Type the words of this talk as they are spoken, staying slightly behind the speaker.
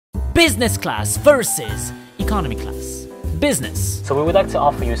Business class versus economy class. Business. So we would like to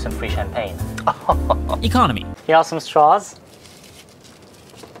offer you some free champagne. Economy. Here are some straws.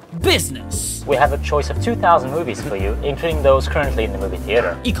 Business. We have a choice of 2,000 movies for you, including those currently in the movie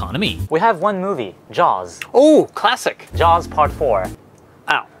theater. Economy. We have one movie, Jaws. Oh, classic. Jaws Part 4.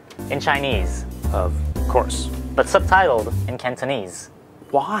 Ow. In Chinese, Of course. but subtitled in Cantonese.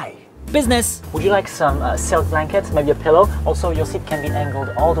 Why? Business. Would you like some silk blankets, maybe a pillow? Also, your seat can be angled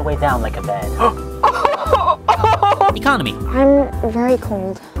all the way down like a bed. Economy. I'm very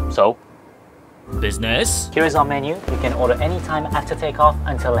cold. So, Business. here is our menu. You can order anytime after takeoff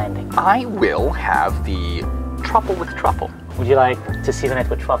until landing. I will have the truffle with truffle. Would you like to season it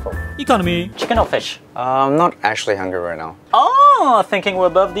with truffle? Economy. Chicken or fish? I'm not actually hungry right now. Oh, thinking we're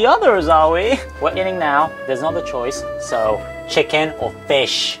above the others, are we? We're eating now. There's no other choice. So, chicken or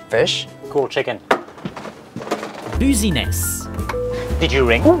fish? Fish? Cool, chicken. Business. Did you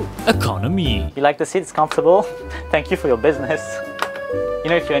ring? Economy. You like the seat? It's comfortable? Thank you for your business. You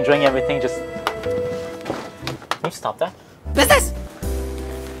know, if you're enjoying everything, just... Can you stop that? Business.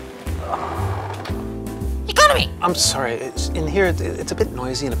 Economy. I'm sorry, in here it's a bit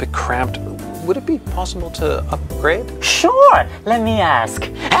noisy and a bit cramped. Would it be possible to upgrade? Sure! Let me ask.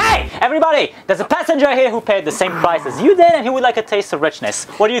 Hey, everybody! There's a passenger here who paid the same price as you did and he would like a taste of richness.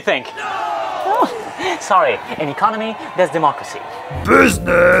 What do you think? Oh, sorry, in economy, there's democracy.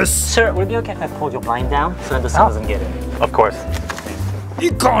 Business. Sir, would it be okay if I pulled your blind down so that the sun doesn't get in? Of course.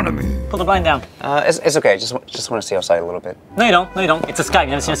 Economy. Pull the blind down. It's okay, just want to see outside a little bit. No, you don't. No, you don't. It's a sky. You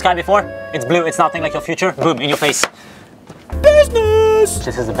never seen a sky before? It's blue. It's nothing like your future. Boom, in your face. Business.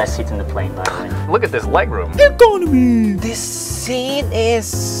 This is the best seat in the plane, by the way. Look at this legroom. Economy. This seat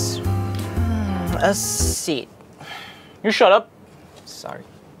is a seat. You shut up. Sorry.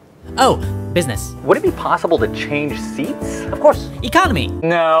 Oh, business. Would it be possible to change seats? Of course. Economy.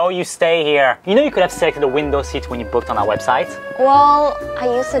 No, you stay here. You know you could have selected a window seat when you booked on our website. Well, I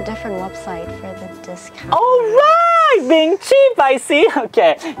used a different website for the discount. All right, being cheap, I see.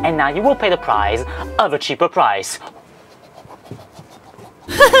 Okay, and now you will pay the price of a cheaper price.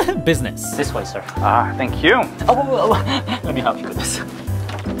 Business. This way, sir. Ah, thank you. Oh, let me help you with this.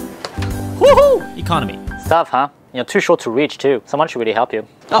 Woohoo! Economy. Stuff, huh? You're too short to reach, too. Someone should really help you.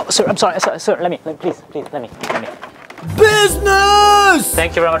 Oh, sir, I'm sorry. Sir, please, let me. Business!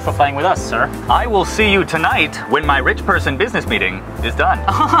 Thank you very much for flying with us, sir. I will see you tonight when my rich person business meeting is done.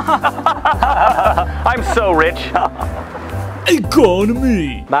 I'm so rich.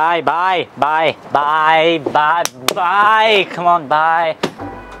 Economy. Bye. Come on, bye.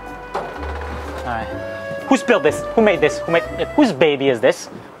 All right. Who's built this? Who made this? Whose baby is this?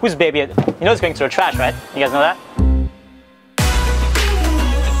 Whose baby? You know it's going to the trash, right? You guys know that?